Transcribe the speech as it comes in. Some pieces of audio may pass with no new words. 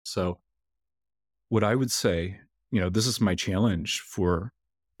So what I would say, this is my challenge for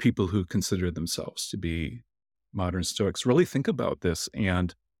people who consider themselves to be modern Stoics. Really think about this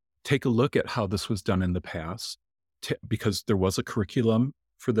and take a look at how this was done in the past, because there was a curriculum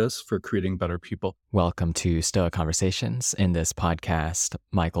for this, for creating better people. Welcome to Stoic Conversations. In this podcast,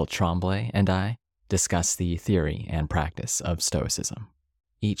 Michael Tremblay and I discuss the theory and practice of Stoicism.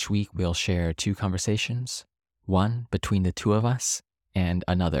 Each week, we'll share 2 conversations, one between the two of us, and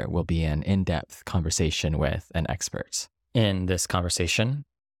another will be an in-depth conversation with an expert. In this conversation,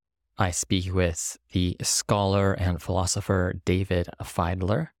 I speak with the scholar and philosopher David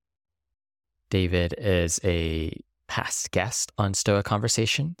Fideler. David is a past guest on Stoic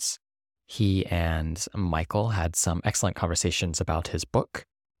Conversations. He and Michael had some excellent conversations about his book,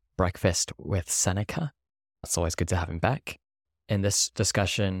 Breakfast with Seneca. It's always good to have him back. In this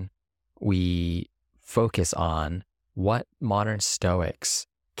discussion, we focus on what modern Stoics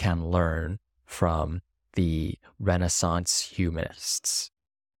can learn from the Renaissance humanists.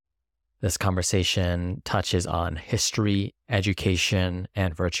 This conversation touches on history, education,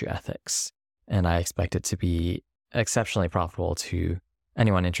 and virtue ethics, and I expect it to be exceptionally profitable to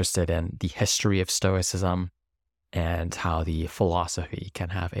anyone interested in the history of Stoicism and how the philosophy can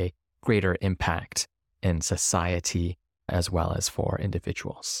have a greater impact in society as well as for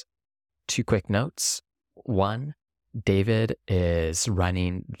individuals. 2 quick notes. 1, David is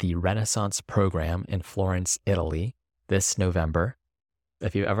running the Renaissance program in Florence, Italy this November.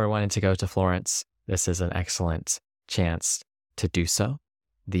 If you ever wanted to go to Florence, this is an excellent chance to do so.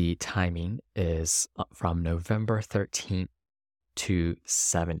 The timing is from November 13th to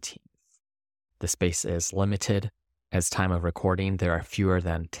 17th. The space is limited. As time of recording, there are fewer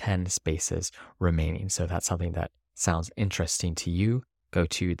than 10 spaces remaining. So if that's something that sounds interesting to you, go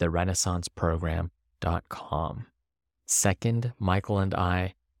to therenaissanceprogram.com. Second, Michael and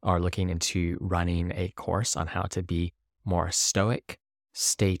I are looking into running a course on how to be more stoic.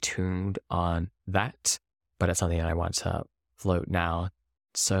 Stay tuned on that, but it's something I want to float now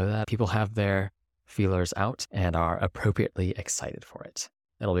so that people have their feelers out and are appropriately excited for it.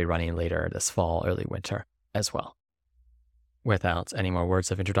 It'll be running later this fall, early winter as well. Without any more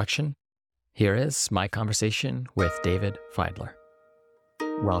words of introduction, here is my conversation with David Fideler.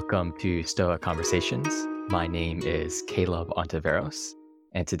 Welcome to Stoic Conversations. My name is Caleb Ontiveros,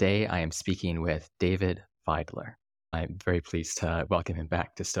 and today I am speaking with David Fideler. I'm very pleased to welcome him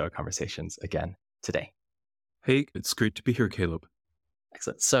back to Stoic Conversations again today. Hey, it's great to be here, Caleb.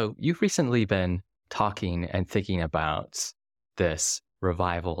 Excellent. So you've recently been talking and thinking about this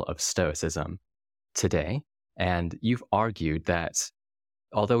revival of Stoicism today, and you've argued that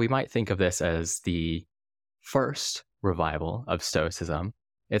although we might think of this as the first revival of Stoicism,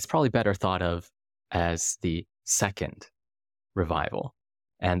 it's probably better thought of as the second revival.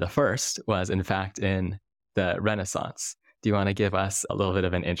 And the first was, in fact, in the Renaissance. Do you want to give us a little bit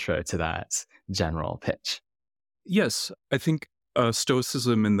of an intro to that general pitch? Yes, I think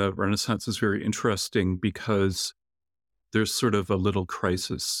Stoicism in the Renaissance is very interesting because there's sort of a little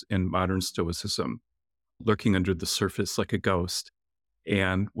crisis in modern Stoicism lurking under the surface like a ghost.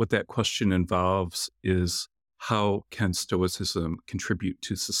 And what that question involves is, how can Stoicism contribute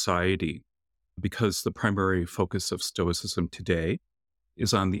to society? Because the primary focus of Stoicism today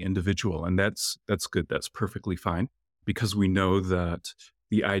is on the individual. And that's good. That's perfectly fine, because we know that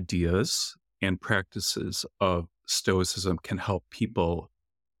the ideas and practices of Stoicism can help people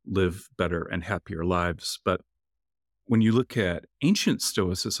live better and happier lives. But when you look at ancient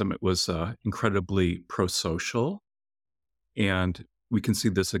Stoicism, it was incredibly pro-social. And we can see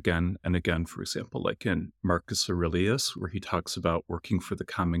this again and again, for example, like in Marcus Aurelius, where he talks about working for the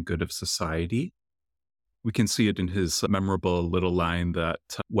common good of society. We can see it in his memorable little line that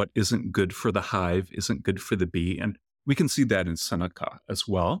what isn't good for the hive isn't good for the bee. And we can see that in Seneca as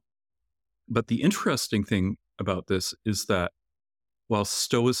well. But the interesting thing about this is that while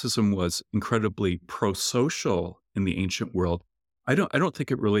Stoicism was incredibly pro-social in the ancient world, I don't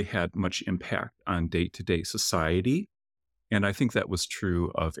think it really had much impact on day-to-day society. And I think that was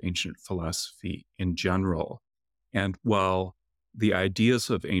true of ancient philosophy in general. And while the ideas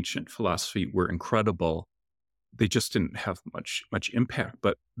of ancient philosophy were incredible, they just didn't have much impact.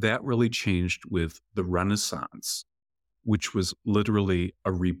 But that really changed with the Renaissance, which was literally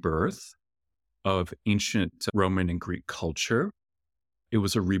a rebirth of ancient Roman and Greek culture. It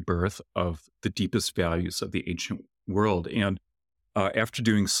was a rebirth of the deepest values of the ancient world. And after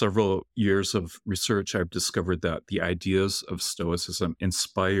doing several years of research, I've discovered that the ideas of Stoicism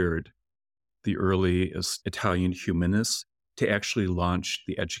inspired the early Italian humanists to actually launch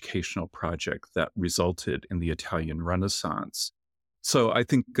the educational project that resulted in the Italian Renaissance. So I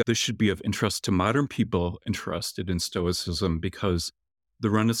think this should be of interest to modern people interested in Stoicism because the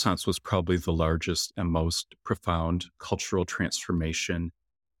Renaissance was probably the largest and most profound cultural transformation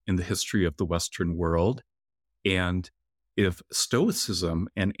in the history of the Western world. And if Stoicism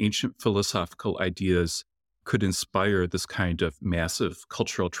and ancient philosophical ideas could inspire this kind of massive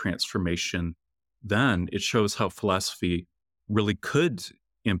cultural transformation, then it shows how philosophy really could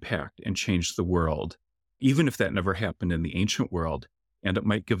impact and change the world, even if that never happened in the ancient world. And it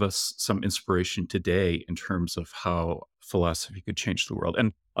might give us some inspiration today in terms of how philosophy could change the world.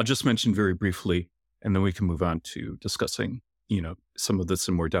 And I'll just mention very briefly, and then we can move on to discussing, some of this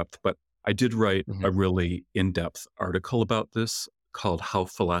in more depth. But I did write Hmm. a really in-depth article about this called How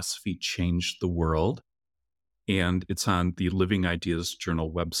Philosophy Changed the World. And it's on the Living Ideas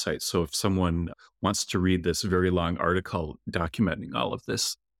Journal website. So if someone wants to read this very long article documenting all of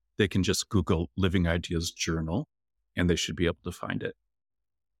this, they can just Google Living Ideas Journal and they should be able to find it.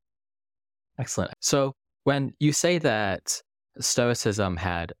 Excellent. So when you say that Stoicism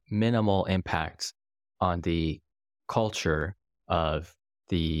had minimal impact on the culture of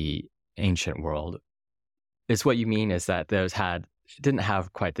the ancient world, is what you mean is that those didn't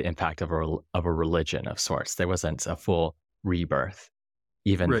have quite the impact of a religion of sorts. There wasn't a full rebirth,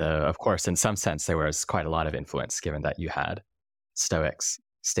 even Right, though, of course, in some sense, there was quite a lot of influence, given that you had Stoics,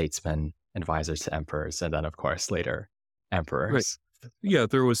 statesmen, advisors to emperors, and then, of course, later right. emperors. Yeah,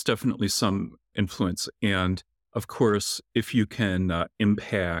 there was definitely some influence. And of course, if you can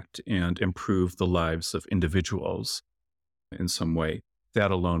impact and improve the lives of individuals in some way, that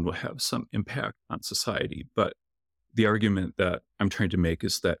alone will have some impact on society. But the argument that I'm trying to make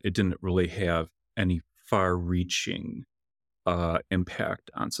is that it didn't really have any far reaching impact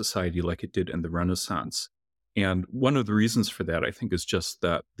on society like it did in the Renaissance. And one of the reasons for that, I think, is just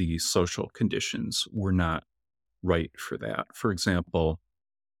that the social conditions were not right for that. For example,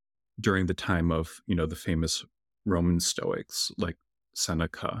 during the time of, the famous Roman Stoics like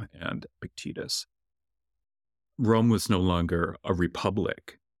Seneca and Epictetus, Rome was no longer a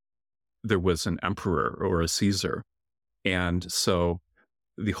republic. There was an emperor or a Caesar. And so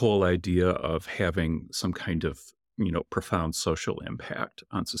the whole idea of having some kind of, profound social impact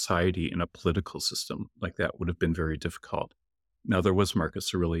on society in a political system like that would have been very difficult. Now there was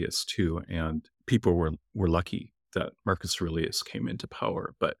Marcus Aurelius too, and people were lucky that Marcus Aurelius came into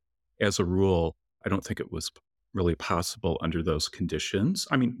power. But as a rule, I don't think it was really possible under those conditions.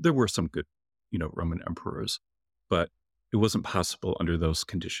 I mean, there were some good, Roman emperors, but it wasn't possible under those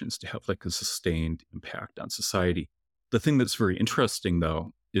conditions to have like a sustained impact on society. The thing that's very interesting,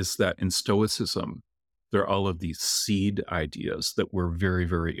 though, is that in Stoicism, there are all of these seed ideas that were very,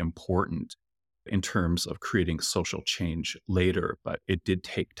 very important in terms of creating social change later, but it did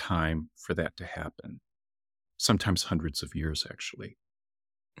take time for that to happen, sometimes hundreds of years, actually.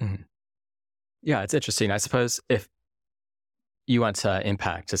 Mhm. Yeah, it's interesting. I suppose if you want to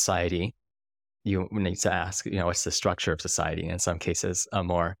impact society, you need to ask, what's the structure of society? In some cases, a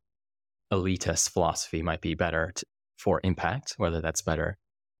more elitist philosophy might be better for impact. Whether that's better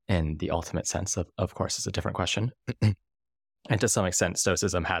in the ultimate sense, of course, is a different question. And to some extent,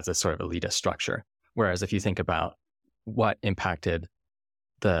 Stoicism has this sort of elitist structure. Whereas if you think about what impacted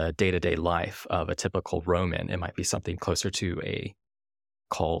the day-to-day life of a typical Roman, it might be something closer to a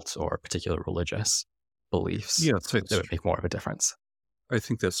cult or particular religious beliefs Yes, that would make more of a difference. I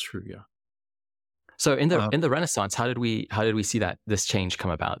think that's true. Yeah. So in the Uh, in the Renaissance, how did we see that this change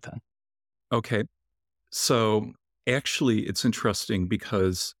come about then? okay. So actually, it's interesting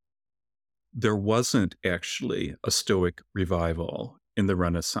because there wasn't actually a Stoic revival in the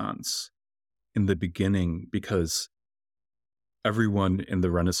Renaissance in the beginning because everyone in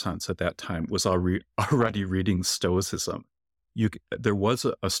the Renaissance at that time was already reading Stoicism. There was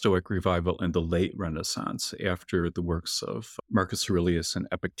a Stoic revival in the late Renaissance after the works of Marcus Aurelius and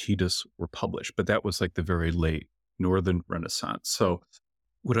Epictetus were published, but that was like the very late Northern Renaissance. So,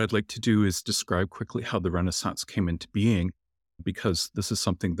 what I'd like to do is describe quickly how the Renaissance came into being, because this is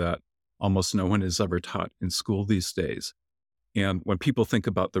something that almost no one is ever taught in school these days. And when people think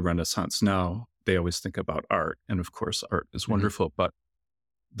about the Renaissance now, they always think about art. And of course, art is Hmm. wonderful. But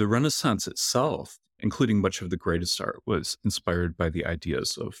the Renaissance itself, including much of the greatest art, was inspired by the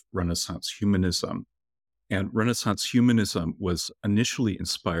ideas of Renaissance humanism. And Renaissance humanism was initially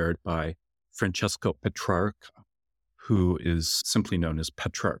inspired by Francesco Petrarca, who is simply known as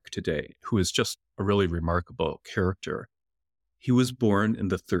Petrarch today, who is just a really remarkable character. He was born in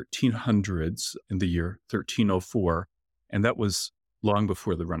the 1300s, in the year 1304, and that was long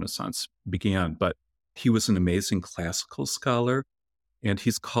before the Renaissance began. But he was an amazing classical scholar, and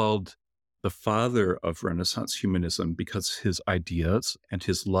he's called the father of Renaissance humanism because his ideas and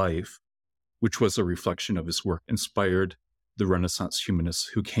his life, which was a reflection of his work, inspired the Renaissance humanists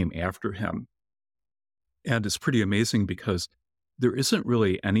who came after him. And it's pretty amazing because there isn't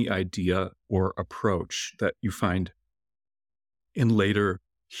really any idea or approach that you find in later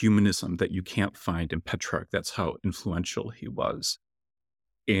humanism that you can't find in Petrarch. That's how influential he was.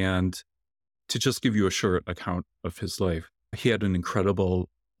 And to just give you a short account of his life, he had an incredible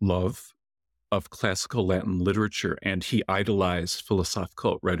love of classical Latin literature, and he idolized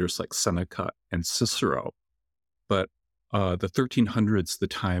philosophical writers like Seneca and Cicero. But the 1300s, the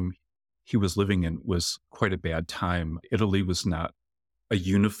time he was living in, was quite a bad time. Italy was not a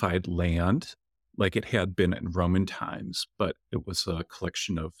unified land like it had been in Roman times, but it was a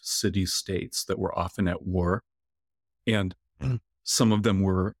collection of city-states that were often at war. And some of them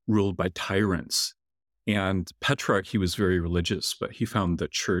were ruled by tyrants. And Petrarch, he was very religious, but he found the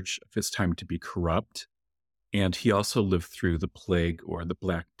church of his time to be corrupt. And he also lived through the plague or the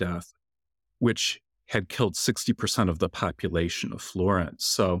Black Death, which had killed 60% of the population of Florence.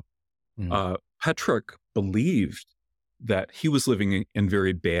 So Petrarch believed that he was living in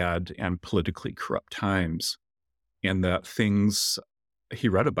very bad and politically corrupt times, and that things he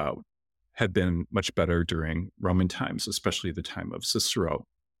read about had been much better during Roman times, especially the time of Cicero.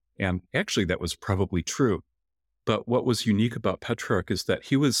 And actually, that was probably true. But what was unique about Petrarch is that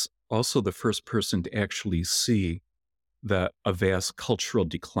he was also the first person to actually see that a vast cultural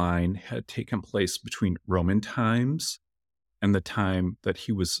decline had taken place between Roman times and the time that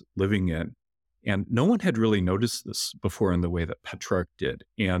he was living in. And no one had really noticed this before in the way that Petrarch did.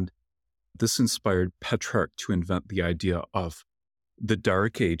 And this inspired Petrarch to invent the idea of the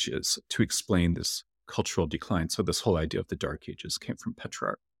Dark Ages to explain this cultural decline. So this whole idea of the Dark Ages came from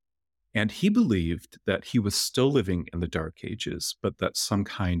Petrarch. And he believed that he was still living in the Dark Ages, but that some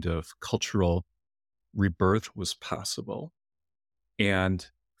kind of cultural rebirth was possible. And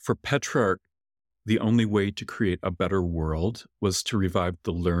for Petrarch, the only way to create a better world was to revive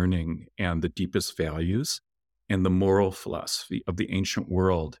the learning and the deepest values and the moral philosophy of the ancient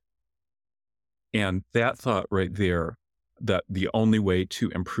world. And that thought right there, that the only way to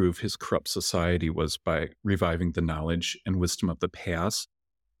improve his corrupt society was by reviving the knowledge and wisdom of the past,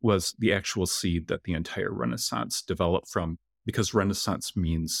 was the actual seed that the entire Renaissance developed from, because Renaissance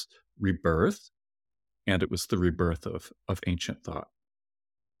means rebirth, and it was the rebirth of ancient thought.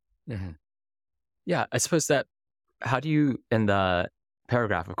 Mm-hmm. Yeah, I suppose that, how do you, in the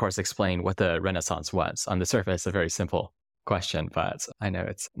paragraph, of course, explain what the Renaissance was? On the surface, a very simple question, but I know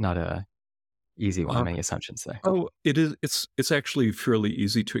it's not a easy one, many assumptions there. Oh, it is. It's actually fairly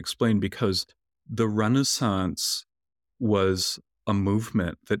easy to explain, because the Renaissance was a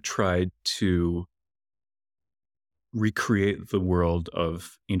movement that tried to recreate the world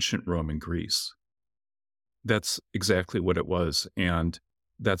of ancient Rome and Greece. That's exactly what it was. And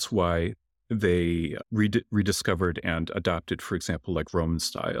that's why they rediscovered and adopted, for example, like Roman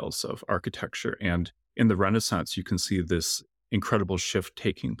styles of architecture. And in the Renaissance, you can see this incredible shift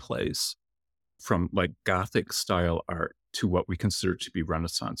taking place from like Gothic style art to what we consider to be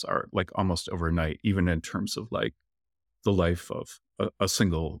Renaissance art, like almost overnight, even in terms of like the life of a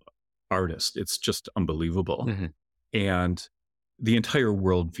single artist. It's just unbelievable. Mm-hmm. And the entire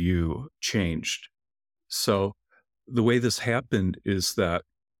worldview changed. So the way this happened is that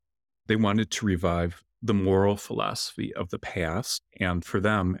they wanted to revive the moral philosophy of the past. And for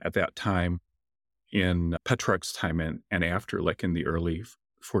them at that time, in Petrarch's time and after, like in the early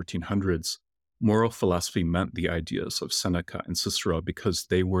 1400s, moral philosophy meant the ideas of Seneca and Cicero, because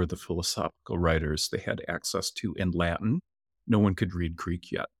they were the philosophical writers they had access to in Latin. No one could read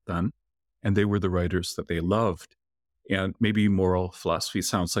Greek yet then. And they were the writers that they loved. And maybe moral philosophy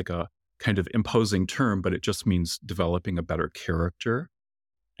sounds like a kind of imposing term, but it just means developing a better character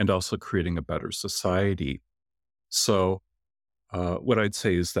and also creating a better society. So what I'd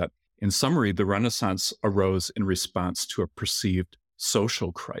say is that, in summary, the Renaissance arose in response to a perceived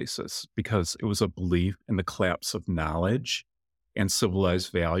social crisis, because it was a belief in the collapse of knowledge and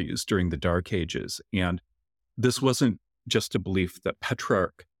civilized values during the Dark Ages. And this wasn't just a belief that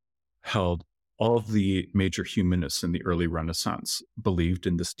Petrarch held. All of the major humanists in the early Renaissance believed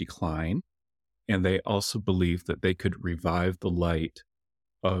in this decline, and they also believed that they could revive the light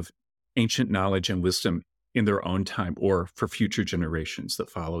of ancient knowledge and wisdom in their own time or for future generations that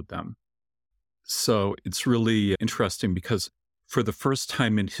followed them. So it's really interesting, because for the first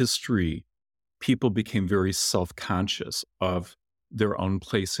time in history, people became very self-conscious of their own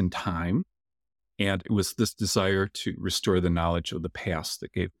place in time. And it was this desire to restore the knowledge of the past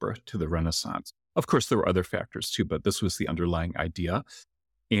that gave birth to the Renaissance. Of course, there were other factors too, but this was the underlying idea.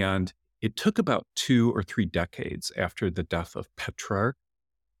 And It took about 2 or 3 decades after the death of Petrarch,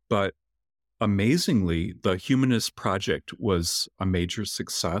 but amazingly, the humanist project was a major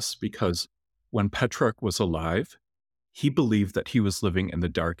success because when Petrarch was alive, he believed that he was living in the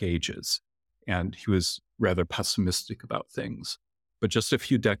Dark Ages and he was rather pessimistic about things. But just a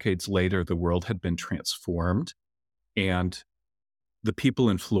few decades later, the world had been transformed, and the people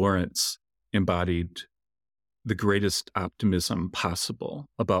in Florence embodied the greatest optimism possible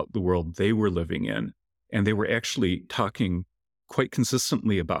about the world they were living in. And they were actually talking quite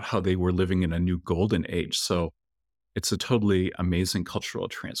consistently about how they were living in a new golden age. So it's a totally amazing cultural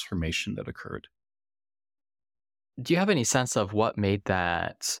transformation that occurred. Do you have any sense of what made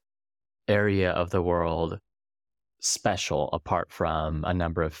that area of the world special apart from a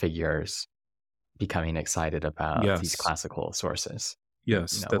number of figures becoming excited about these Yes. classical sources?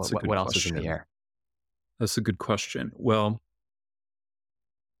 Yes, that's a good What else is in the question. air? That's a good question. Well,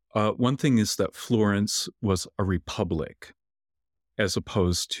 one thing is that Florence was a republic as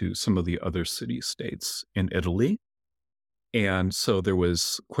opposed to some of the other city states in Italy. And so there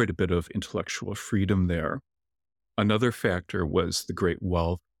was quite a bit of intellectual freedom there. Another factor was the great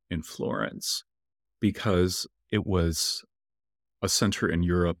wealth in Florence because it was a center in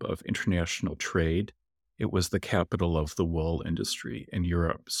Europe of international trade. It was the capital of the wool industry in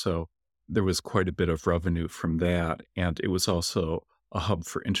Europe. So there was quite a bit of revenue from that. And it was also a hub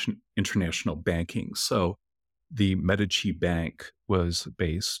for international banking. So the Medici Bank was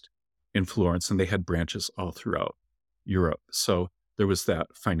based in Florence and they had branches all throughout Europe. So there was that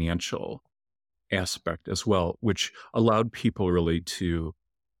financial aspect as well, which allowed people really to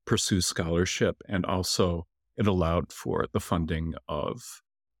pursue scholarship, and also it allowed for the funding of,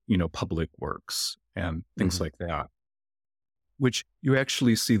 public works and things Mhm. like that, which you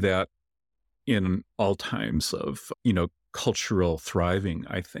actually see that in all times of, cultural thriving,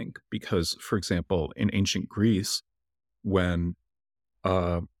 I think, because, for example, in ancient Greece, when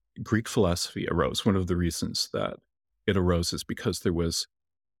uh, Greek philosophy arose, one of the reasons that it arose is because there was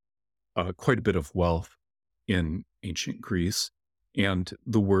quite a bit of wealth in ancient Greece. And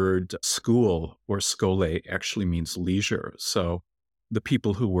the word school or schole actually means leisure. So the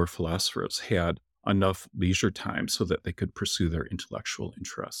people who were philosophers had enough leisure time so that they could pursue their intellectual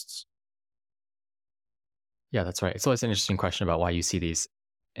interests. Yeah, that's right. It's always an interesting question about why you see these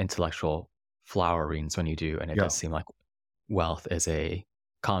intellectual flowerings when you do, and it Yeah. does seem like wealth is a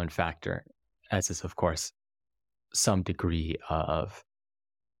common factor, as is, of course, some degree of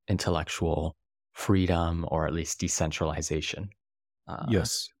intellectual freedom or at least decentralization, uh,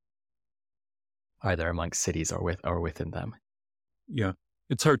 Yes. either amongst cities or within them. Yeah.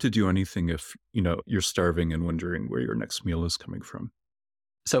 It's hard to do anything if, you're starving and wondering where your next meal is coming from.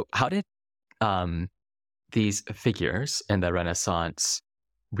 So, how did um, these figures in the Renaissance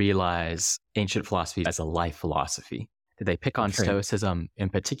realize ancient philosophy as a life philosophy? Did they pick on Okay. Stoicism in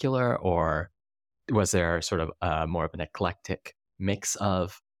particular, or was there sort of more of an eclectic mix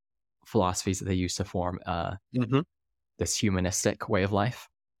of philosophies that they used to form Mhm. this humanistic way of life?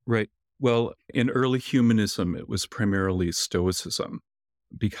 Right. Well, in early humanism, it was primarily Stoicism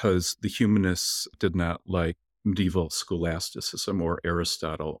because the humanists did not like medieval scholasticism or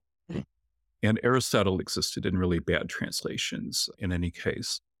Aristotle. And Aristotle existed in really bad translations in any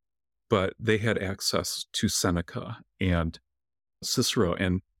case, but they had access to Seneca and Cicero.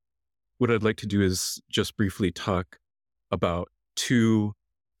 And what I'd like to do is just briefly talk about two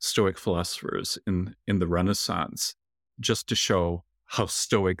Stoic philosophers in the Renaissance, just to show how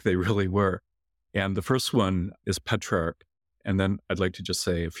Stoic they really were. And the first one is Petrarch, and then I'd like to just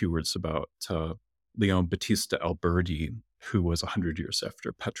say a few words about Leon Battista Alberti, who was 100 years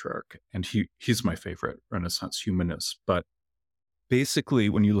after Petrarch, and he's my favorite Renaissance humanist. But basically,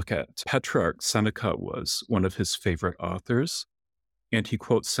 when you look at Petrarch, Seneca was one of his favorite authors, and he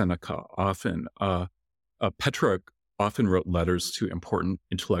quotes Seneca often. Petrarch often wrote letters to important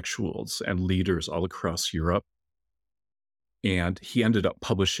intellectuals and leaders all across Europe. And he ended up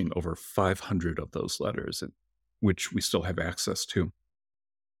publishing over 500 of those letters, which we still have access to.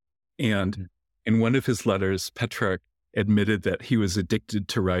 And Mhm. in one of his letters, Petrarch admitted that he was addicted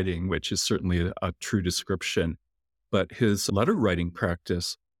to writing, which is certainly a true description. But his letter writing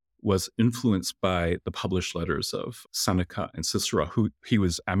practice was influenced by the published letters of Seneca and Cicero, who he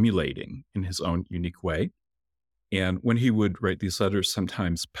was emulating in his own unique way. And when he would write these letters,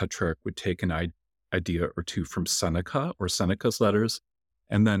 sometimes Petrarch would take an idea or two from Seneca or Seneca's letters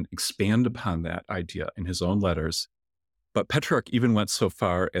and then expand upon that idea in his own letters. But Petrarch even went so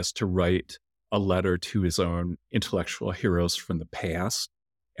far as to write a letter to his own intellectual heroes from the past.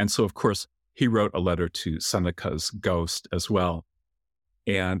 And so, of course, he wrote a letter to Seneca's ghost as well.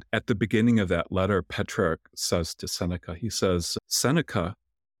 And at the beginning of that letter, Petrarch says to Seneca, he says, Seneca,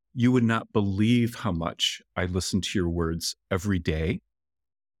 you would not believe how much I listen to your words every day.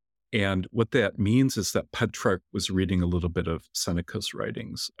 And what that means is that Petrarch was reading a little bit of Seneca's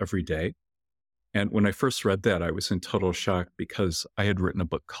writings every day. And when I first read that, I was in total shock because I had written a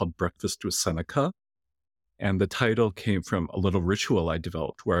book called Breakfast with Seneca. And the title came from a little ritual I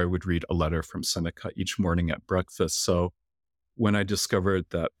developed where I would read a letter from Seneca each morning at breakfast. So when I discovered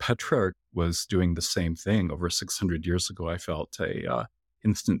that Petrarch was doing the same thing over 600 years ago, I felt a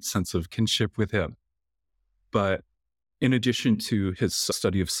instant sense of kinship with him. But in addition to his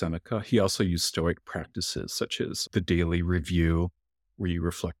study of Seneca, he also used Stoic practices such as the daily review, where you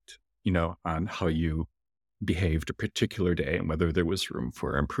reflect, on how you behaved a particular day and whether there was room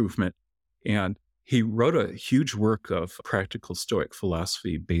for improvement. And he wrote a huge work of practical Stoic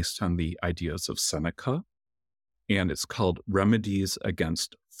philosophy based on the ideas of Seneca. And it's called Remedies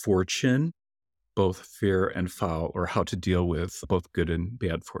Against Fortune, both fair and foul, or how to deal with both good and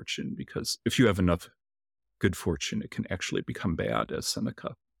bad fortune. Because if you have enough good fortune, it can actually become bad, as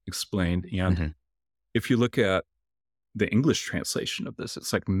Seneca explained. And Hmm. if you look at the English translation of this,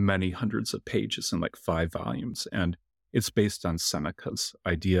 it's like many hundreds of pages in like 5 volumes, and it's based on Seneca's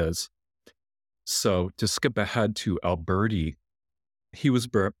ideas. So to skip ahead to Alberti, he was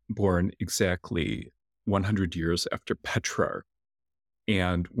born exactly 100 years after Petrarch.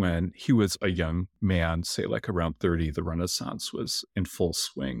 And when he was a young man, say like around 30, the Renaissance was in full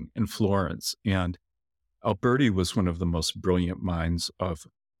swing in Florence. And Alberti was one of the most brilliant minds of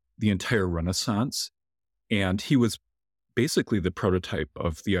the entire Renaissance. And he was basically the prototype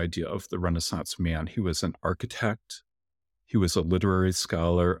of the idea of the Renaissance man. He was an architect, he was a literary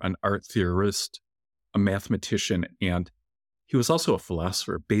scholar, an art theorist, a mathematician, and he was also a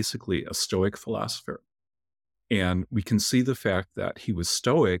philosopher, basically a Stoic philosopher. And we can see the fact that he was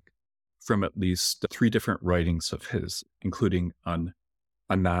Stoic from at least 3 different writings of his, including an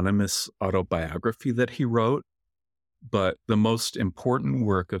anonymous autobiography that he wrote. But the most important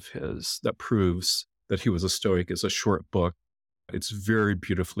work of his that proves that he was a Stoic is a short book. It's very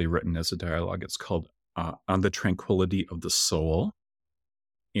beautifully written as a dialogue. It's called On the Tranquility of the Soul.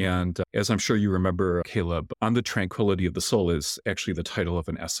 And as I'm sure you remember, Caleb, On the Tranquility of the Soul is actually the title of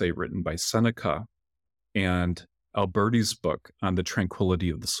an essay written by Seneca. And Alberti's book, On the Tranquility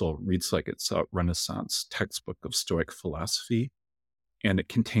of the Soul, reads like it's a Renaissance textbook of Stoic philosophy. And it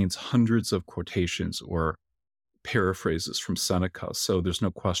contains hundreds of quotations or paraphrases from Seneca. So there's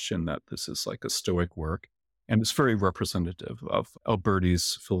no question that this is like a Stoic work. And it's very representative of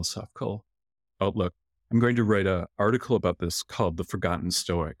Alberti's philosophical outlook. I'm going to write an article about this called The Forgotten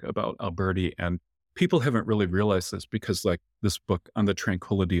Stoic about Alberti. And people haven't really realized this because like this book On the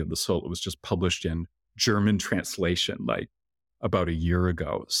Tranquility of the Soul, it was just published in German translation like about a year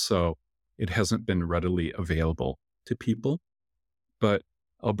ago. So it hasn't been readily available to people. But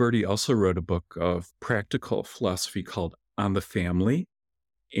Alberti also wrote a book of practical philosophy called On the Family,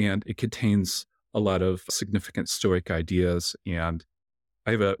 and it contains a lot of significant Stoic ideas. And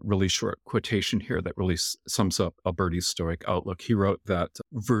I have a really short quotation here that really sums up Alberti's Stoic outlook. He wrote that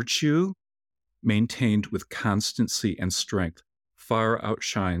virtue maintained with constancy and strength far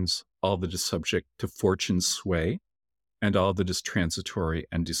outshines all that is subject to fortune's sway and all that is transitory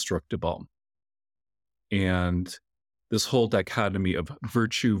and destructible. And this whole dichotomy of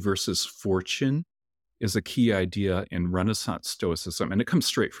virtue versus fortune is a key idea in Renaissance Stoicism. And it comes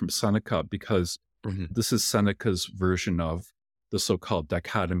straight from Seneca because this is Seneca's version of the so-called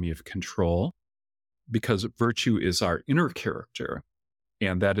dichotomy of control, because virtue is our inner character,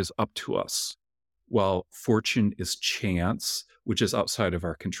 and that is up to us, while fortune is chance, which is outside of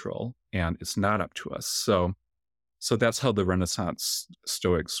our control, and it's not up to us. So that's how the Renaissance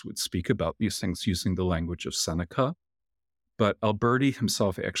Stoics would speak about these things using the language of Seneca. But Alberti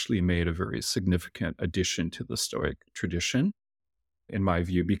himself actually made a very significant addition to the Stoic tradition, in my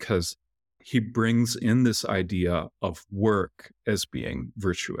view, because he brings in this idea of work as being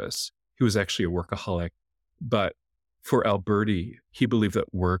virtuous. He was actually a workaholic, but for Alberti, he believed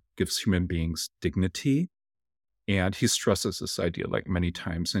that work gives human beings dignity. And he stresses this idea like many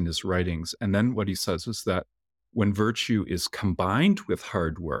times in his writings. And then what he says is that when virtue is combined with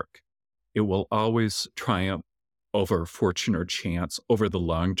hard work, it will always triumph over fortune or chance over the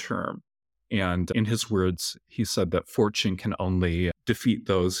long term. And in his words, he said that fortune can only defeat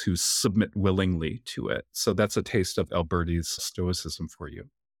those who submit willingly to it. So that's a taste of Alberti's Stoicism for you.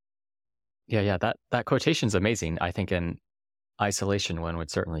 Yeah. That quotation's amazing. I think in isolation, one would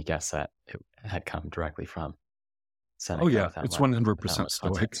certainly guess that it had come directly from Seneca. Oh, yeah. Without It's without 100% much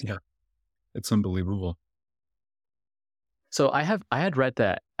Stoic. context. Yeah. It's unbelievable. So I had read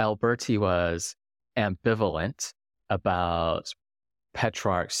that Alberti was ambivalent about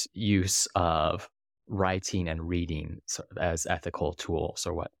Petrarch's use of writing and reading sort of as ethical tools,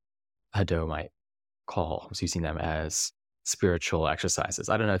 or what Hadot might call was using them as spiritual exercises.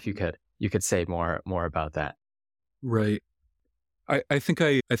 I don't know if you could say more about that. Right. I think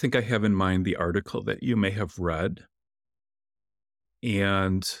I have in mind the article that you may have read,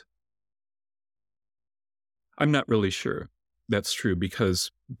 and I'm not really sure that's true because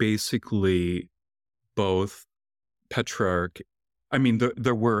basically both Petrarch, I mean,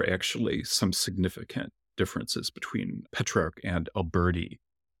 there were actually some significant differences between Petrarch and Alberti.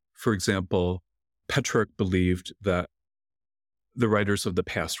 For example, Petrarch believed that the writers of the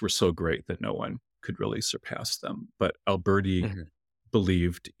past were so great that no one could really surpass them. But Alberti Mhm.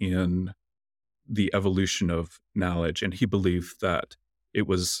 believed in the evolution of knowledge, and he believed that it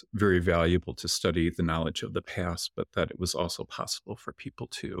was very valuable to study the knowledge of the past, but that it was also possible for people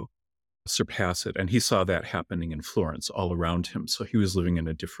to surpass it. And he saw that happening in Florence all around him. So he was living in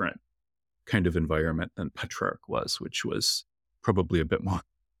a different kind of environment than Petrarch was, which was probably a bit more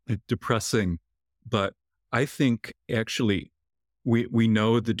depressing. But I think actually we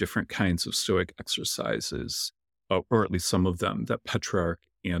know the different kinds of Stoic exercises, or at least some of them that Petrarch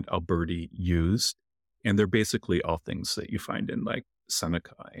and Alberti used, and they're basically all things that you find in like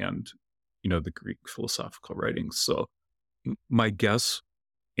Seneca and the Greek philosophical writings. So my guess,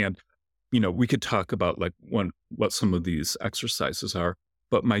 and we could talk about like what some of these exercises are,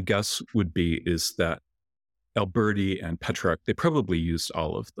 but my guess would be is that Alberti and Petrarch, they probably used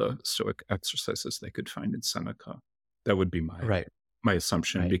all of the Stoic exercises they could find in Seneca. That would be Right, my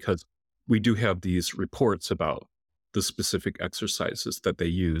assumption, right. because we do have these reports about the specific exercises that they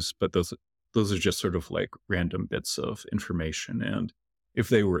use, but those are just sort of like random bits of information. And if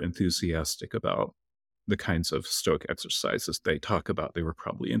they were enthusiastic about the kinds of Stoic exercises they talk about, they were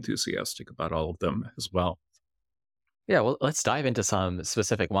probably enthusiastic about all of them as well. Yeah, well, let's dive into some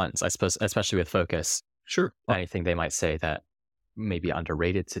specific ones, I suppose, especially with focus. Sure. Anything they might say that may be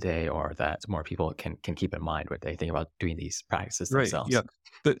underrated today or that more people can keep in mind when they think about doing these practices Right. Yeah.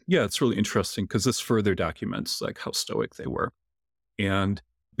 themselves. Yeah, it's really interesting because this further documents like how stoic they were. And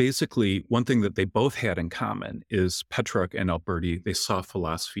basically, one thing that they both had in common is Petrarch and Alberti, they saw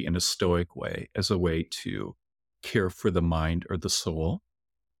philosophy in a stoic way as a way to care for the mind or the soul.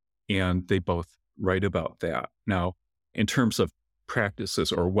 And they both write about that. Now, in terms of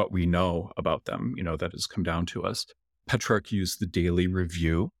practices or what we know about them, that has come down to us, Petrarch used the daily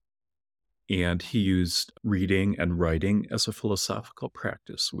review, and he used reading and writing as a philosophical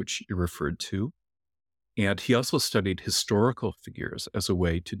practice, which you referred to. And he also studied historical figures as a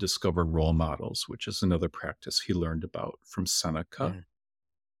way to discover role models, which is another practice he learned about from Seneca. Mhm.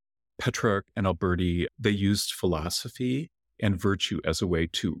 Petrarch and Alberti, they used philosophy and virtue as a way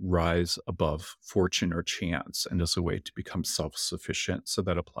to rise above fortune or chance and as a way to become self sufficient. So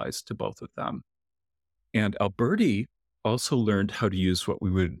that applies to both of them. And Alberti also learned how to use what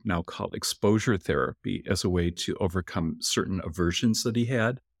we would now call exposure therapy as a way to overcome certain aversions that he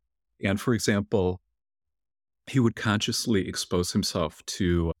had. And for example, he would consciously expose himself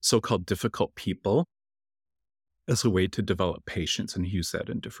to so called difficult people as a way to develop patience, and he used that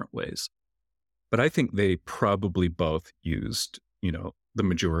in different ways. But I think they probably both used, the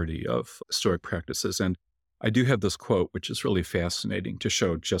majority of Stoic practices. And I do have this quote, which is really fascinating to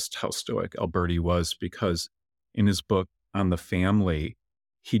show just how Stoic Alberti was, because in his book on the family,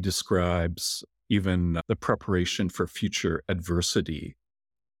 he describes even the preparation for future adversity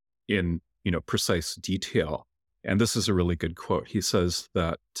in, precise detail. And this is a really good quote. He says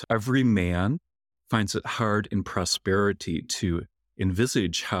that every man finds it hard in prosperity to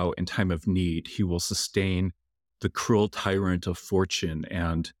envisage how in time of need he will sustain the cruel tyrant of fortune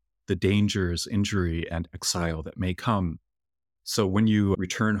and the dangers, injury, and exile that may come. So when you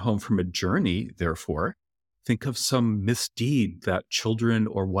return home from a journey, therefore, think of some misdeed that children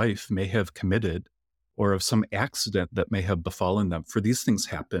or wife may have committed, or of some accident that may have befallen them, for these things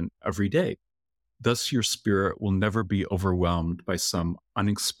happen every day. Thus, your spirit will never be overwhelmed by some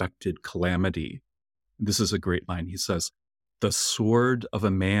unexpected calamity. This is a great line. He says, the sword of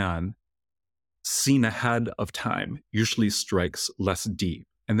a man seen ahead of time usually strikes less deep.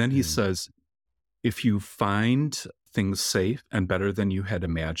 And then he Mm. says, if you find things safe and better than you had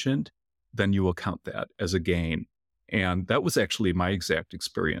imagined, then you will count that as a gain. And that was actually my exact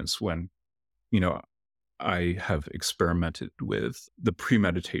experience when, you know, I have experimented with the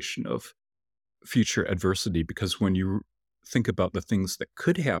premeditation of future adversity, because when you think about the things that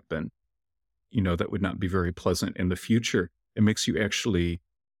could happen, that would not be very pleasant in the future, it makes you actually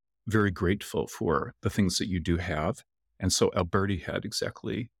very grateful for the things that you do have. And so Alberti had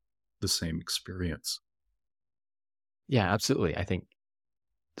exactly the same experience. Yeah, absolutely. I think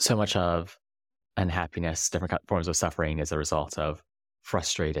so much of unhappiness, different forms of suffering is a result of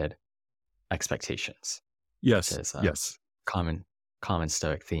frustrated expectations, which Yes, is a yes. common common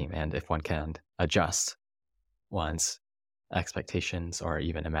Stoic theme. And if one can adjust one's expectations or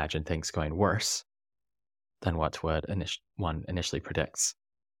even imagine things going worse than what one initially predicts,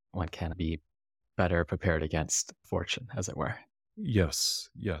 one can be better prepared against fortune, as it were. Yes,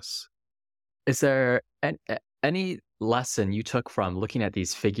 yes. Is there any lesson you took from looking at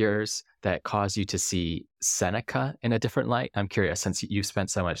these figures that caused you to see Seneca in a different light? I'm curious, since you've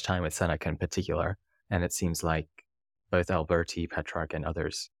spent so much time with Seneca in particular, and it seems like both Alberti, Petrarch, and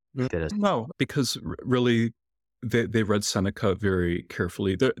others did as No, because really they read Seneca very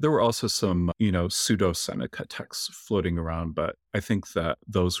carefully. There were also some, pseudo Seneca texts floating around, but I think that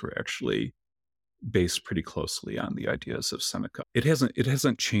those were actually based pretty closely on the ideas of Seneca. It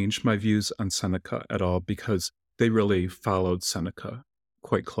hasn't changed my views on Seneca at all because they really followed Seneca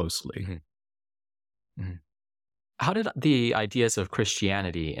quite closely. Mhm, mhm. How did the ideas of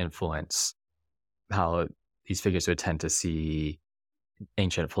Christianity influence how these figures would tend to see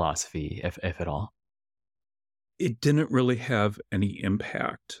ancient philosophy, if at all? It didn't really have any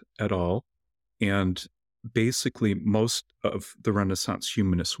impact at all. And basically, most of the Renaissance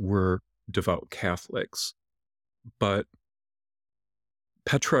humanists were devout Catholics. But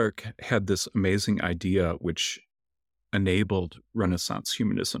Petrarch had this amazing idea which enabled Renaissance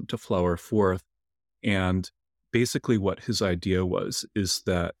humanism to flower forth. And basically, what his idea was is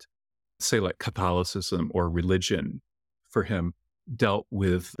that, say, like Catholicism or religion for him dealt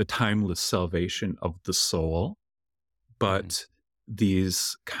with the timeless salvation of the soul, Mhm, but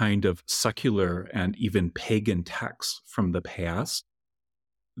these kind of secular and even pagan texts from the past,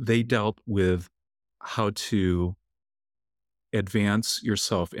 they dealt with how to advance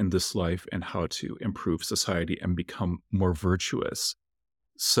yourself in this life and how to improve society and become more virtuous.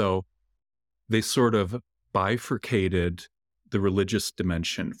 So they sort of bifurcated the religious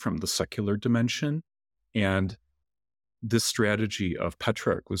dimension from the secular dimension. And this strategy of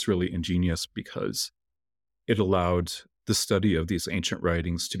Petrarch was really ingenious because it allowed the study of these ancient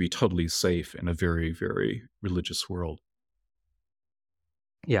writings to be totally safe in a very, very religious world.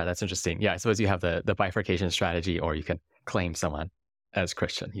 yeah, that's interesting. Yeah, I suppose you have the bifurcation strategy, or you can claim someone as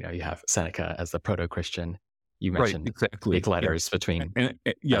Christian. You have Seneca as the proto-Christian. You Right, mentioned Greek exactly. Yeah. letters between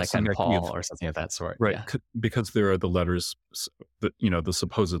Yes, Seneca and and the idea of Paul or something of that sort. right, Yeah. because there are the letters, the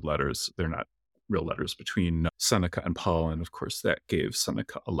supposed letters, they're not real letters between Seneca and Paul. And of course, that gave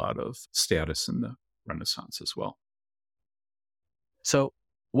Seneca a lot of status in the Renaissance as well. So,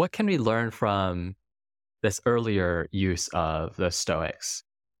 what can we learn from this earlier use of the Stoics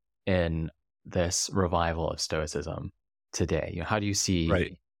in this revival of Stoicism today? How do you see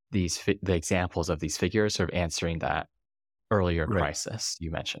Right, the examples of these figures sort of answering that earlier right. crisis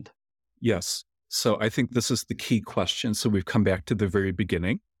you mentioned? Yes. So I think this is the key question. So we've come back to the very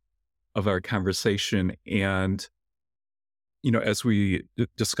beginning of our conversation. And, as we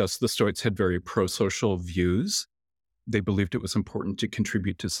discussed, the Stoics had very pro social views. They believed it was important to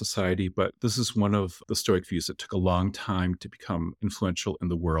contribute to society, but this is one of the Stoic views that took a long time to become influential in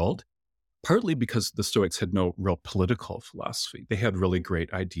the world, partly because the Stoics had no real political philosophy. They had really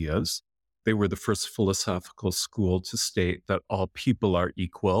great ideas. They were the first philosophical school to state that all people are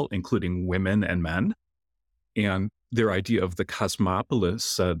equal, including women and men. And their idea of the cosmopolis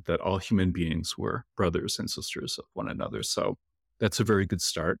said that all human beings were brothers and sisters of one another. So that's a very good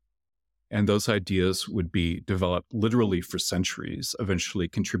start. And those ideas would be developed literally for centuries, eventually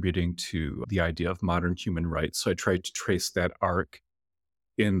contributing to the idea of modern human rights. So I tried to trace that arc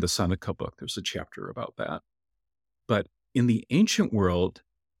in the Seneca book. There's a chapter about that. But in the ancient world,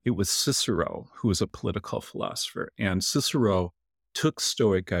 it was Cicero who was a political philosopher. And Cicero took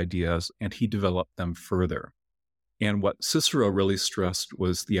Stoic ideas and he developed them further. And what Cicero really stressed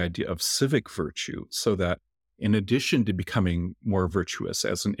was the idea of civic virtue, so that in addition to becoming more virtuous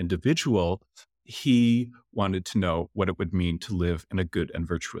as an individual, he wanted to know what it would mean to live in a good and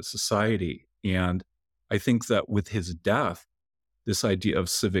virtuous society. And I think that with his death, this idea of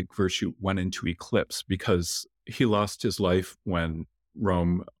civic virtue went into eclipse because he lost his life when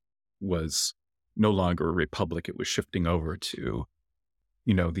Rome was no longer a republic. It was shifting over to,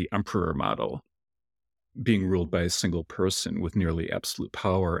 the emperor model, being ruled by a single person with nearly absolute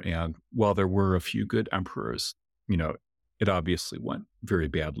power. And while there were a few good emperors, you know, it obviously went very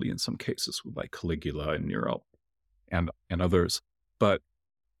badly in some cases with like Caligula and Nero and others. But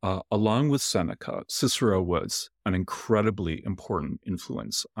along with Seneca, Cicero was an incredibly important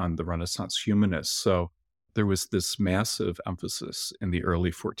influence on the Renaissance humanists. So there was this massive emphasis in the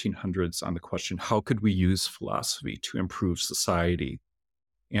early 1400s on the question, how could we use philosophy to improve society?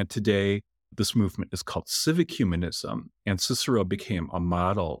 And today, this movement is called civic humanism. And Cicero became a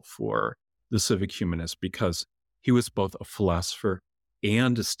model for the civic humanist because he was both a philosopher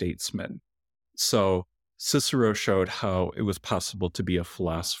and a statesman. So Cicero showed how it was possible to be a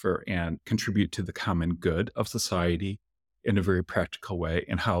philosopher and contribute to the common good of society in a very practical way,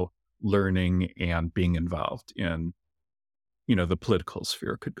 and how learning and being involved in, the political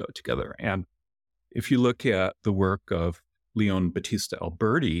sphere could go together. And if you look at the work of Leon Battista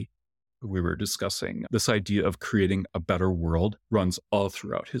Alberti, who we were discussing, this idea of creating a better world runs all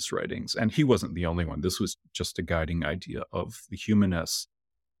throughout his writings. And he wasn't the only one. This was just a guiding idea of the humanists.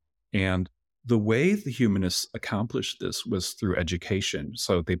 And the way the humanists accomplished this was through education.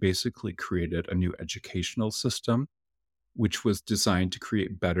 So they basically created a new educational system, which was designed to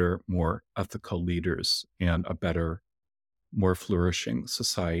create better, more ethical leaders and a better, more flourishing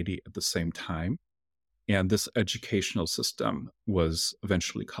society at the same time. And this educational system was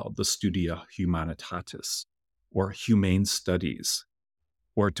eventually called the Studia Humanitatis, or humane studies.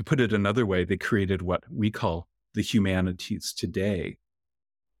 Or to put it another way, they created what we call the humanities today.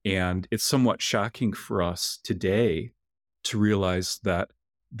 And it's somewhat shocking for us today to realize that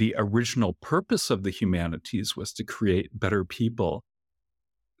the original purpose of the humanities was to create better people.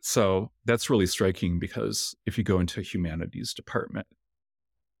 So that's really striking, because if you go into a humanities department,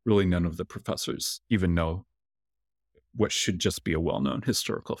 really none of the professors even know what should just be a well-known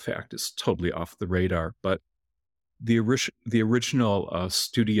historical fact is totally off the radar. But the original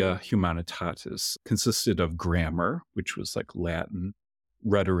Studia Humanitatis consisted of grammar, which was like Latin,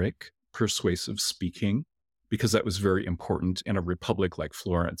 rhetoric, persuasive speaking, because that was very important in a republic like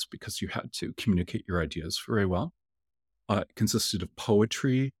Florence, because you had to communicate your ideas very well. It consisted of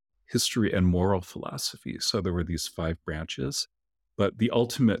poetry, history, and moral philosophy. So there were these 5 branches. But the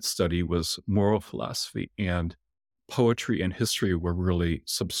ultimate study was moral philosophy, and poetry and history were really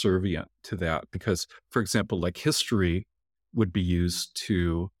subservient to that because, for example, like history would be used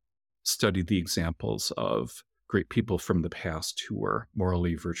to study the examples of great people from the past who were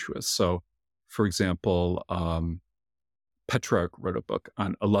morally virtuous. So, for example, Petrarch wrote a book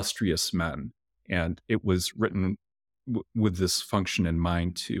on illustrious men, and it was written with this function in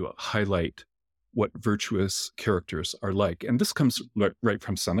mind to highlight what virtuous characters are like. And this comes right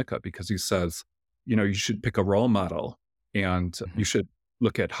from Seneca, because he says, you should pick a role model, and you should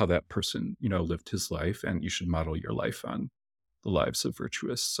look at how that person, lived his life, and you should model your life on the lives of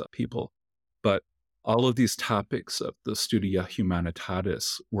virtuous people. But all of these topics of the Studia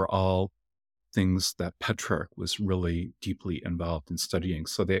Humanitatis were all things that Petrarch was really deeply involved in studying.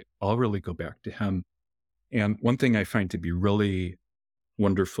 So they all really go back to him. And one thing I find to be really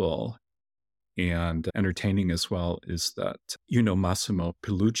wonderful and entertaining as well is that, Massimo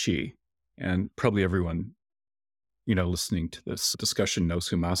Pilucci, and probably everyone, listening to this discussion knows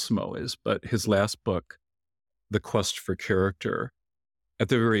who Massimo is, but his last book, The Quest for Character, at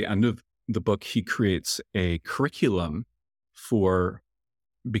the very end of the book, he creates a curriculum for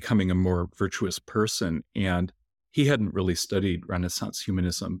becoming a more virtuous person. And he hadn't really studied Renaissance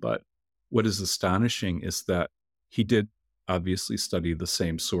humanism, but what is astonishing is that he did obviously study the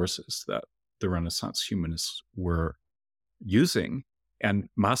same sources that the Renaissance humanists were using. And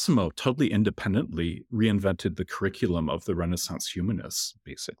Massimo totally independently reinvented the curriculum of the Renaissance humanists,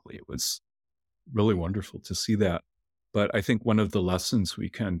 basically. It was really wonderful to see that. But I think one of the lessons we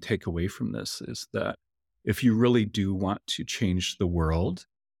can take away from this is that if you really do want to change the world,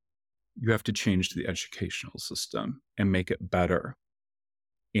 you have to change the educational system and make it better.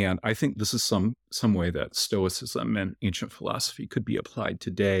 And I think this is some way that Stoicism and ancient philosophy could be applied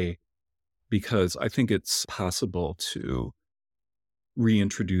today, because I think it's possible to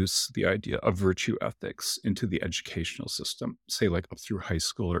reintroduce the idea of virtue ethics into the educational system, say like up through high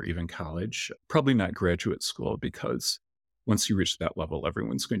school or even college. Probably not graduate school, because once you reach that level,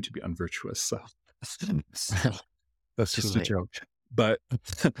 everyone's going to be unvirtuous. So that's just a late. joke. But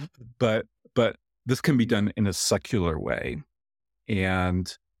but this can be done in a secular way.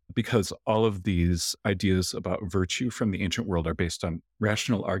 And because all of these ideas about virtue from the ancient world are based on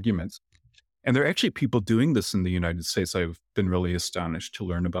rational arguments. And there are actually people doing this in the United States. I've been really astonished to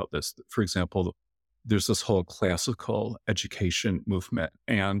learn about this. For example, there's this whole classical education movement.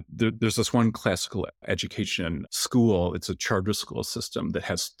 And there's this one classical education school. It's a charter school system that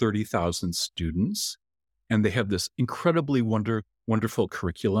has 30,000 students. And they have this incredibly wonderful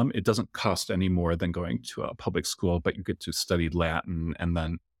curriculum. It doesn't cost any more than going to a public school, but you get to study Latin. And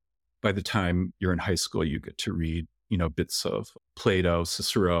then by the time you're in high school, you get to read, bits of Plato,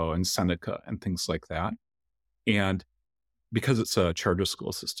 Cicero, and Seneca, and things like that. And because it's a charter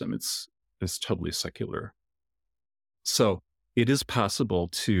school system, it's totally secular. So it is possible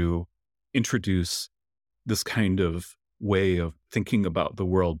to introduce this kind of way of thinking about the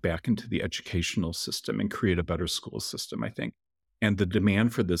world back into the educational system and create a better school system, I think. And the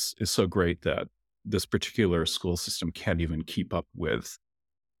demand for this is so great that this particular school system can't even keep up with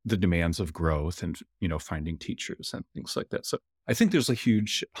the demands of growth and, finding teachers and things like that. So I think there's a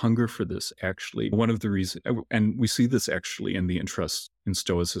huge hunger for this, actually. One of the reasons, and we see this actually in the interest in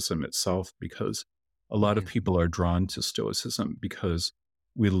Stoicism itself, because a lot of Mhm. people are drawn to Stoicism because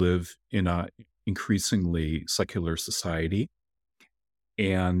we live in a increasingly secular society.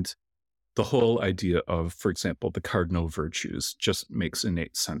 And the whole idea of, for example, the cardinal virtues just makes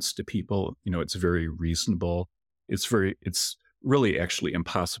innate sense to people. It's very reasonable. It's really actually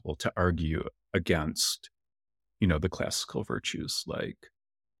impossible to argue against, the classical virtues like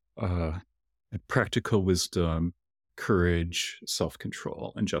uh, practical wisdom, courage,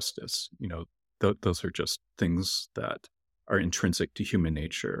 self-control, and justice. Those are just things that are intrinsic to human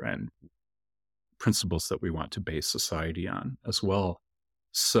nature and principles that we want to base society on as well.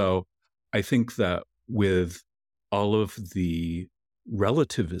 So I think that with all of the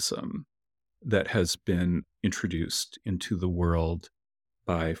relativism that has been introduced into the world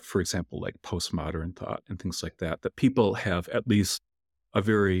by, for example, like postmodern thought and things like that, that people have at least a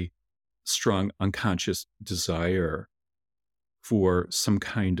very strong unconscious desire for some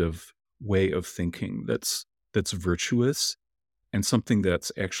kind of way of thinking that's virtuous and something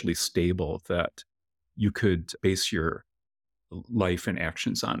that's actually stable that you could base your life and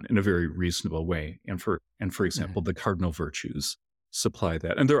actions on in a very reasonable way. And for example, Mhm. the cardinal virtues supply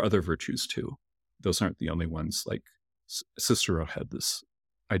that. And there are other virtues too. Those aren't the only ones. Like Cicero had this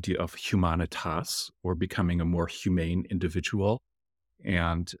idea of humanitas, or becoming a more humane individual.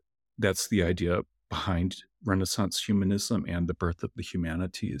 And that's the idea behind Renaissance humanism and the birth of the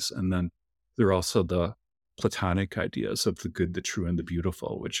humanities. And then there are also the Platonic ideas of the good, the true, and the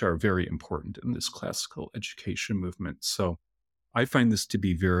beautiful, which are very important in this classical education movement. So I find this to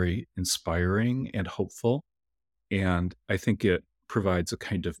be very inspiring and hopeful. And I think it provides a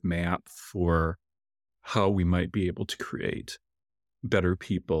kind of map for how we might be able to create better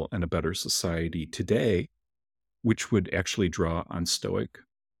people and a better society today, which would actually draw on Stoic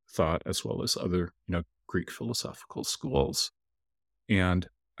thought as well as other, Greek philosophical schools. And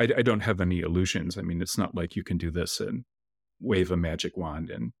I don't have any illusions. I mean, it's not like you can do this and wave a magic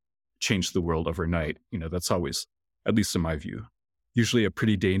wand and change the world overnight. That's always, at least in my view, usually a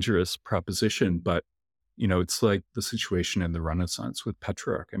pretty dangerous proposition. But, it's like the situation in the Renaissance with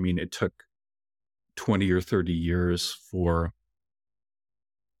Petrarch. I mean, it took 20 or 30 years for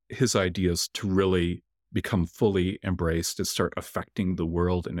his ideas to really become fully embraced and start affecting the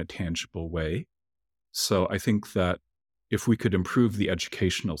world in a tangible way. So I think that if we could improve the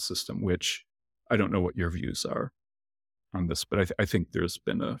educational system, which I don't know what your views are on this, but I think there's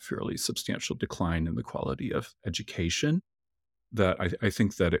been a fairly substantial decline in the quality of education, that I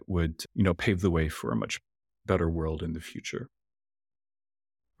think that it would, pave the way for a much better world in the future.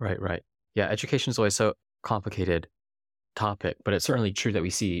 Right, right. Yeah, education is always so complicated topic, but it's certainly true that we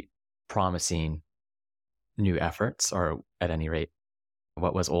see promising new efforts, or at any rate,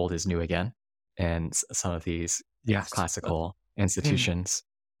 what was old is new again. And some of these Yes. classical Mm. institutions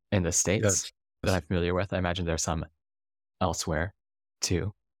in the States Yes. that I'm familiar with, I imagine there's some elsewhere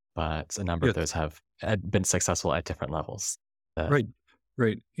too, but a number of Yes. those have had been successful at different levels. Uh, Right.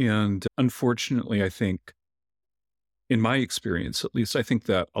 Right. And unfortunately, I think, in my experience at least, I think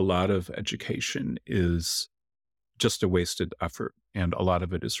that a lot of education is just a wasted effort. And a lot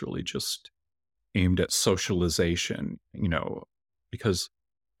of it is really just aimed at socialization, because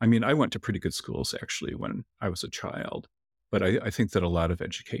I mean, I went to pretty good schools actually when I was a child, but I think that a lot of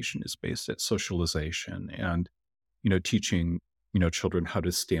education is based at socialization and, teaching, children how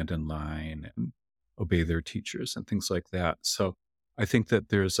to stand in line and obey their teachers and things like that. So I think that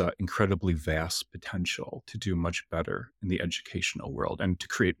there's an incredibly vast potential to do much better in the educational world and to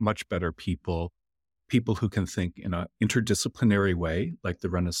create much better people who can think in an interdisciplinary way, like the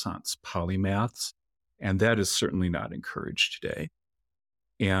Renaissance polymaths. And that is certainly not encouraged today.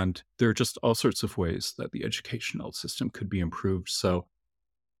 And there are just all sorts of ways that the educational system could be improved. So,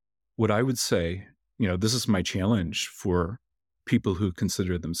 what I would say, this is my challenge for people who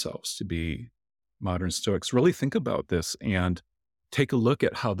consider themselves to be modern Stoics. Really think about this and take a look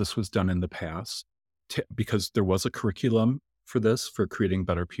at how this was done in the past, because there was a curriculum for this, for creating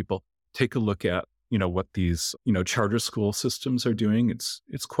better people. Take a look at, what these, charter school systems are doing. It's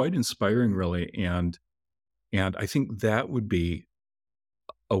quite inspiring, really. And I think that would be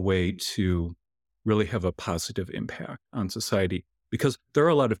a way to really have a positive impact on society, because there are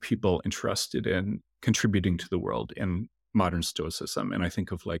a lot of people interested in contributing to the world in modern Stoicism. And I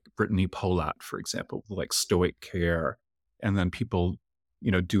think of like Brittany Polat, for example, like Stoic care, and then people,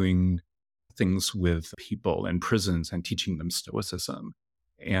 doing things with people in prisons and teaching them Stoicism.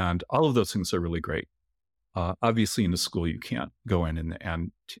 And all of those things are really great. Obviously, in a school, you can't go in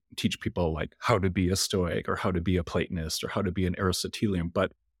and teach people like how to be a Stoic or how to be a Platonist or how to be an Aristotelian,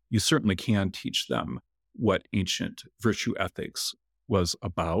 but you certainly can teach them what ancient virtue ethics was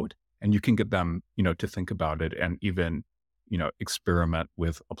about, and you can get them, to think about it and even, experiment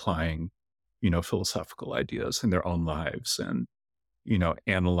with applying, philosophical ideas in their own lives and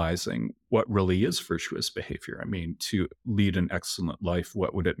analyzing what really is virtuous behavior. I mean, to lead an excellent life,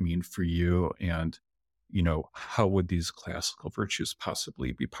 what would it mean for you? And, how would these classical virtues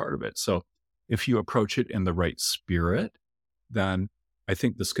possibly be part of it? So if you approach it in the right spirit, then I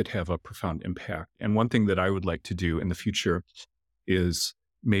think this could have a profound impact. And one thing that I would like to do in the future is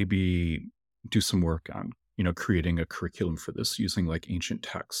maybe do some work on, creating a curriculum for this using like ancient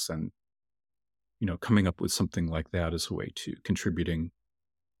texts and, coming up with something like that as a way to contributing,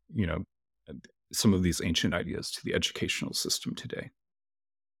 you know, some of these ancient ideas to the educational system today.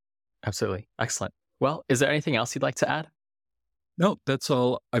 Absolutely. Excellent. Well, is there anything else you'd like to add? No, that's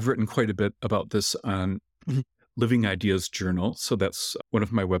all. I've written quite a bit about this on Living Ideas Journal. So that's one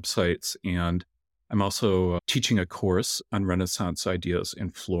of my websites. And I'm also teaching a course on Renaissance ideas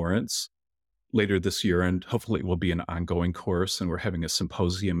in Florence later this year. And hopefully it will be an ongoing course. And we're having a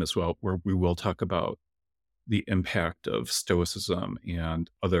symposium as well, where we will talk about the impact of Stoicism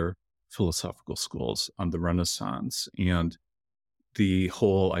and other philosophical schools on the Renaissance. And the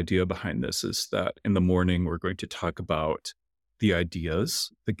whole idea behind this is that in the morning, we're going to talk about the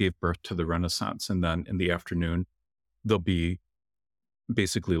ideas that gave birth to the Renaissance. And then in the afternoon, there'll be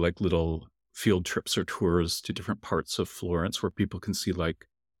basically like little field trips or tours to different parts of Florence where people can see like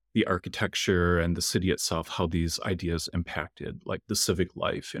the architecture and the city itself, how these ideas impacted like the civic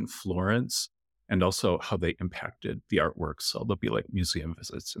life in Florence, and also how they impacted the artwork. So there'll be like museum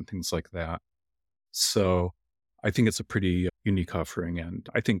visits and things like that. So I think it's a pretty unique offering. And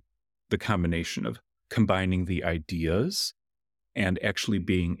I think the combination of combining the ideas and actually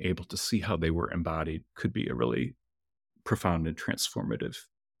being able to see how they were embodied could be a really profound and transformative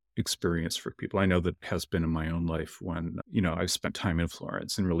experience for people. I know that has been in my own life when, I've spent time in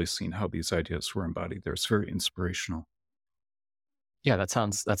Florence and really seen how these ideas were embodied there. It's very inspirational. Yeah, that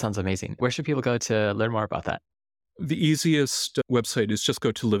sounds amazing. Where should people go to learn more about that? The easiest website is just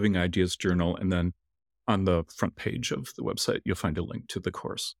go to Living Ideas Journal, and then on the front page of the website, you'll find a link to the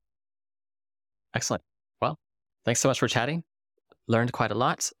course. Excellent. Well, thanks so much for chatting. Learned quite a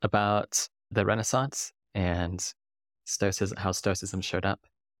lot about the Renaissance and Stoicism, how Stoicism showed up.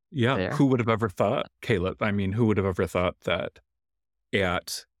 Yeah, there. Who would have ever thought, Caleb? I mean, who would have ever thought that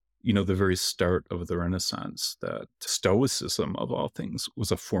at, the very start of the Renaissance, that Stoicism, of all things,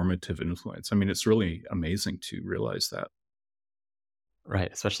 was a formative influence? I mean, it's really amazing to realize that.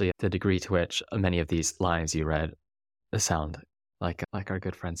 Right, especially the degree to which many of these lines you read sound like our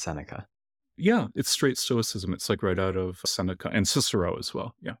good friend Seneca. Yeah, it's straight Stoicism. It's like right out of Seneca and Cicero as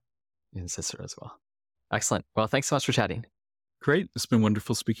well. Yeah. And Cicero as well. Excellent. Well, thanks so much for chatting. Great. It's been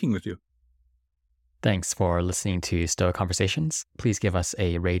wonderful speaking with you. Thanks for listening to Stoic Conversations. Please give us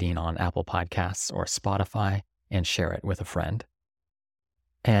a rating on Apple Podcasts or Spotify and share it with a friend.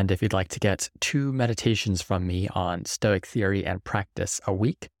 And if you'd like to get 2 meditations from me on Stoic theory and practice a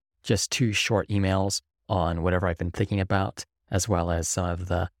week, just 2 short emails on whatever I've been thinking about, as well as some of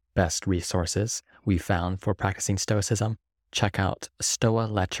the best resources we found for practicing Stoicism, check out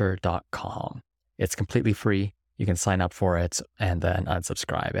stoalecture.com. It's completely free. You can sign up for it and then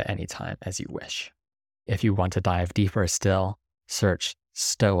unsubscribe at any time as you wish. If you want to dive deeper still, search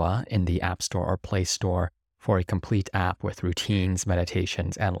Stoa in the App Store or Play Store for a complete app with routines,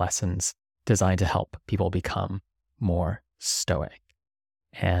 meditations, and lessons designed to help people become more stoic.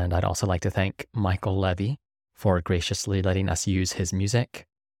 And I'd also like to thank Michael Levy for graciously letting us use his music.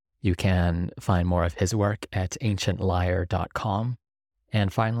 You can find more of his work at ancientlyre.com.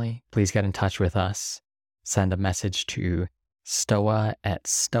 And finally, please get in touch with us. Send a message to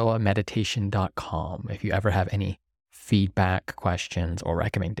stoa@stoameditation.com if you ever have any feedback, questions, or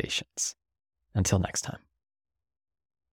recommendations. Until next time.